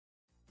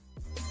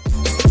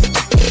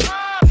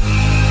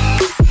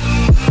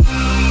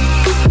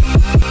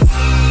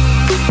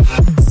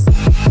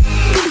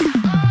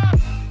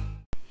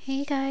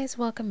guys,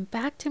 welcome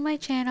back to my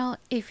channel.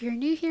 If you're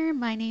new here,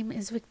 my name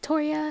is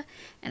Victoria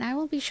and I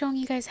will be showing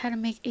you guys how to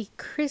make a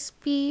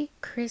crispy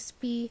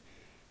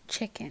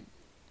chicken.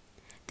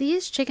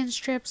 These chicken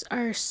strips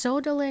are so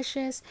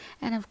delicious,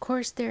 and of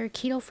course they're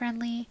keto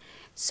friendly.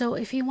 So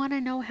if you want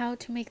to know how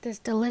to make this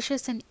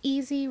delicious and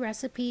easy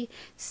recipe,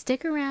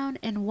 stick around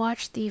and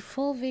watch the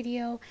full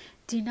video.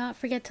 Do not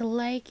forget to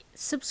like,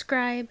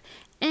 subscribe,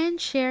 and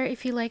share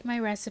if you like my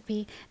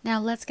recipe. Now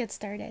let's get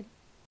started.